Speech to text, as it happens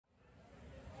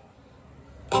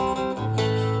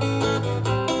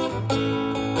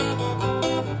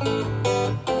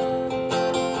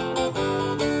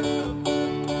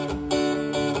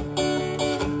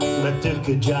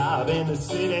took a job in the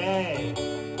city,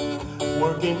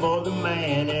 working for the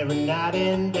man every night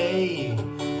and day.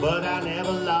 But I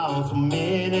never lost a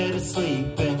minute of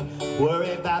sleep and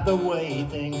worried about the way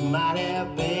things might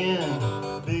have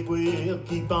been. Big wheel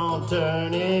keep on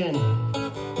turning,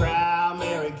 proud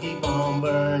Mary keep on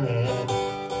burning.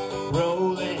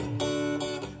 Rolling,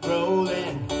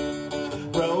 rolling,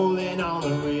 rolling on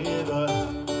the river.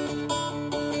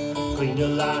 Cleaned a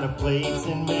lot of plates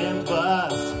in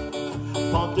Memphis,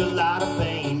 pumped a lot of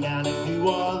pain down in New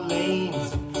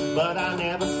Orleans. But I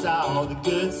never saw the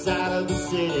good side of the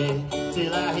city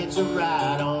till I hitched a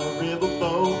ride on a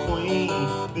riverboat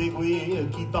queen. Big wheel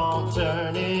keep on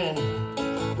turning,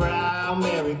 proud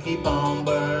Mary keep on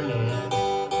burning.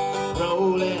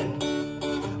 Rolling,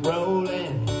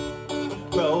 rolling,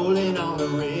 rolling on the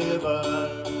river.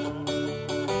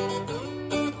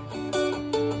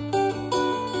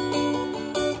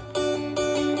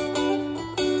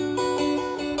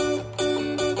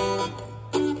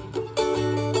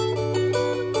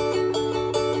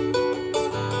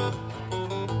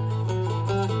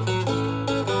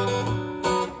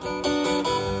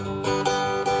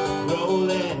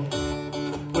 Rolling,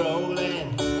 rolling,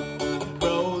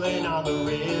 rolling on the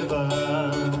river.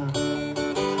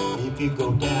 If you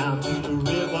go down to the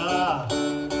river,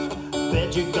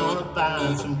 bet you're gonna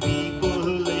find some people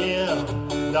who live.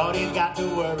 Lord, you got to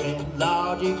worry,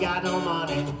 Lord, you got no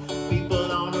money.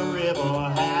 People on the river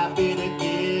are happy to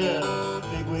give.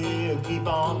 Big wheel keep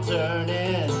on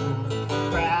turning,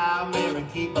 proud Mary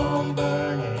keep on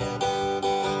burning.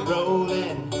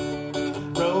 Rolling,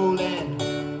 rolling,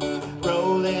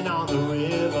 rolling on the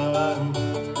river.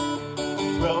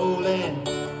 Rolling,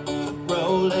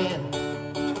 rolling,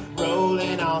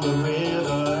 rolling on the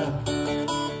river.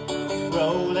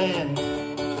 Rolling,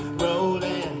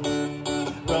 rolling,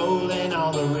 rolling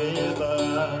on the river.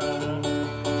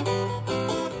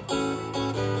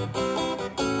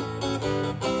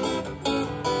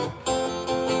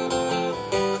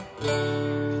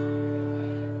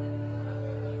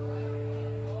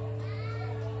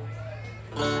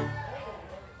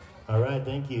 All right,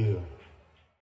 thank you.